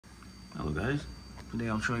Hello guys, today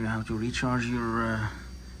I'll show you how to recharge your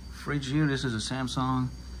fridge here. This is a Samsung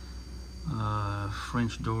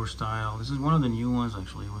French door style. This is one of the new ones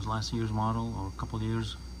actually. It was last year's model or a couple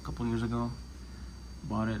years ago.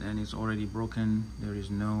 Bought it and it's already broken. There is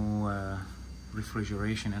no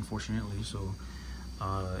refrigeration unfortunately, so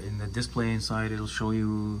in the display inside it'll show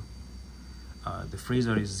you the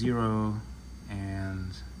freezer is 0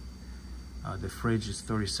 and the fridge is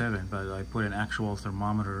 37, but I put an actual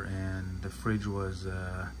thermometer and the fridge was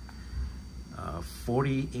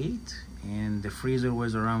 48 and the freezer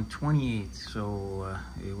was around 28, so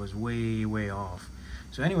it was way off.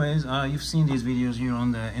 So anyways, you've seen these videos here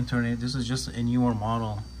on the internet. This is just a newer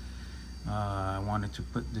model. I wanted to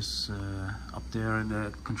put this up there.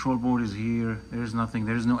 The control board is here. There's nothing,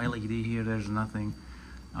 there's no LED here, there's nothing.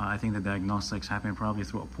 I think the diagnostics happen probably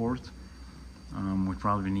through a port. Which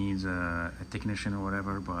probably needs a technician or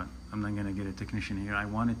whatever, but I'm not gonna get a technician here. I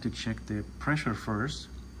wanted to check the pressure first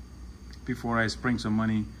before I spring some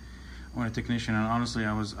money on a technician, and honestly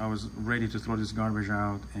I was ready to throw this garbage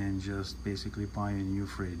out and just basically buy a new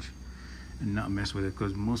fridge and not mess with it,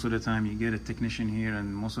 because most of the time you get a technician here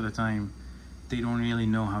and most of the time they don't really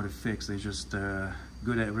know how to fix. They're just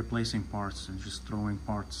good at replacing parts and just throwing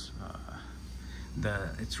parts.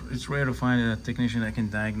 It's rare to find a technician that can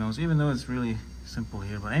diagnose, even though it's really simple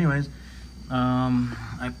here. But anyways,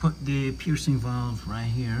 I put the piercing valve right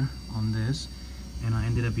here on this, and I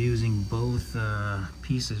ended up using both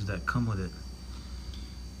pieces that come with it,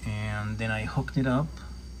 and then I hooked it up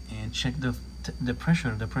and checked the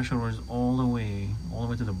pressure. The pressure was all the way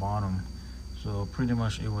to the bottom, so pretty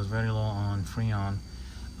much it was very low on Freon.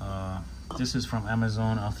 This is from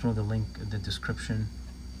Amazon. I'll throw the link in the description.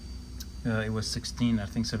 It was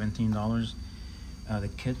 $17, the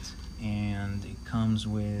kit, and it comes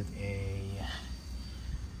with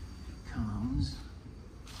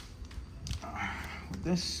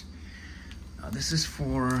this. This is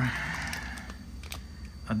for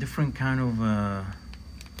a different kind of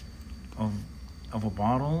a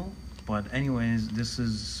bottle, but anyways, this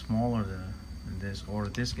is smaller than this, or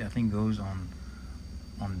this I think goes on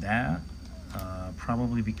that,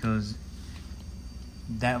 probably because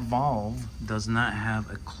that valve does not have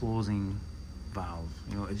a closing valve.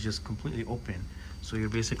 You know, it's just completely open, so you're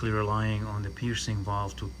basically relying on the piercing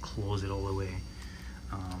valve to close it all the way.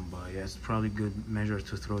 But yeah, it's probably a good measure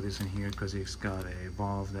to throw this in here because it's got a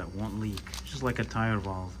valve that won't leak, just like a tire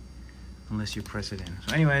valve, unless you press it in.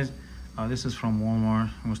 So anyways, this is from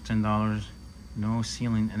Walmart. It was $10, no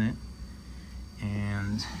sealant in it,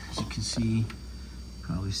 and as you can see,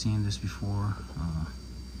 probably seen this before.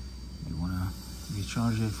 You want to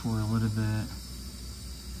recharge it for a little bit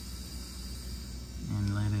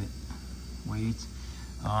and let it wait.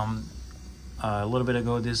 A little bit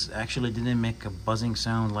ago, this actually didn't make a buzzing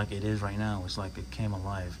sound like it is right now. It's like it came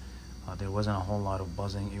alive. There wasn't a whole lot of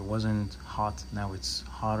buzzing. It wasn't hot. Now it's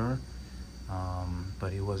hotter,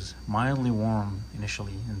 but it was mildly warm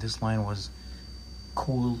initially, and this line was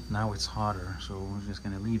cool. Now it's hotter, so we're just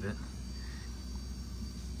gonna leave it.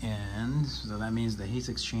 And so that means the heat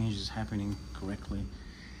exchange is happening correctly.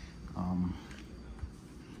 I'm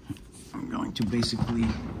going to basically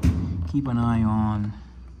keep an eye on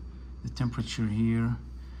the temperature here.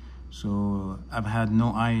 So I've had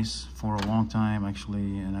no ice for a long time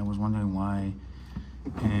actually, and I was wondering why,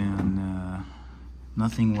 and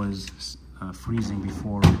nothing was freezing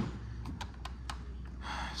before.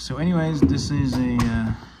 So anyways, this is a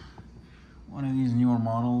one of these newer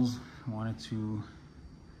models. I wanted to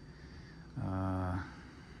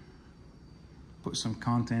put some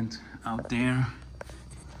content out there.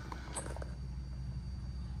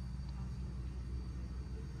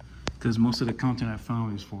 Because most of the content I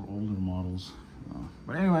found is for older models.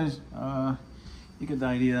 But anyways, you get the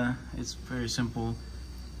idea. It's very simple.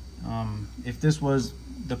 If this was,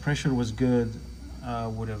 the pressure was good, I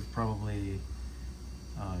would have probably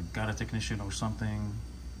got a technician or something,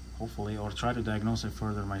 hopefully, or try to diagnose it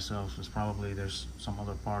further myself. It's probably there's some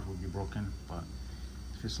other part would be broken, but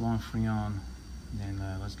if it's low on Freon, then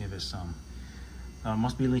let's give it some.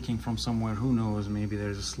 Must be leaking from somewhere, who knows, maybe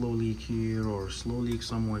there's a slow leak here or a slow leak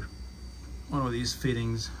somewhere. One of these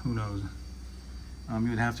fittings, who knows. You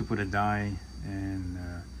would have to put a dye and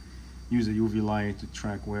use a UV light to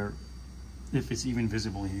track where, if it's even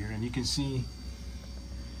visible here. And you can see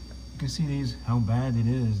these, how bad it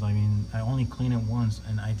is. I mean, I only cleaned it once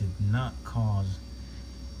and I did not cause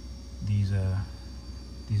these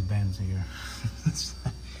bends here.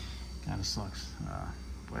 Kind of sucks.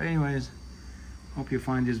 But anyways, hope you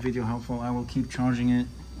find this video helpful. I will keep charging it,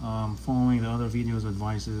 following the other videos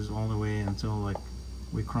advices all the way until like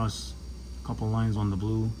we cross a couple lines on the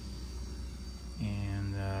blue.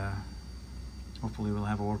 hopefully we'll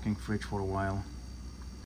have a working fridge for a while.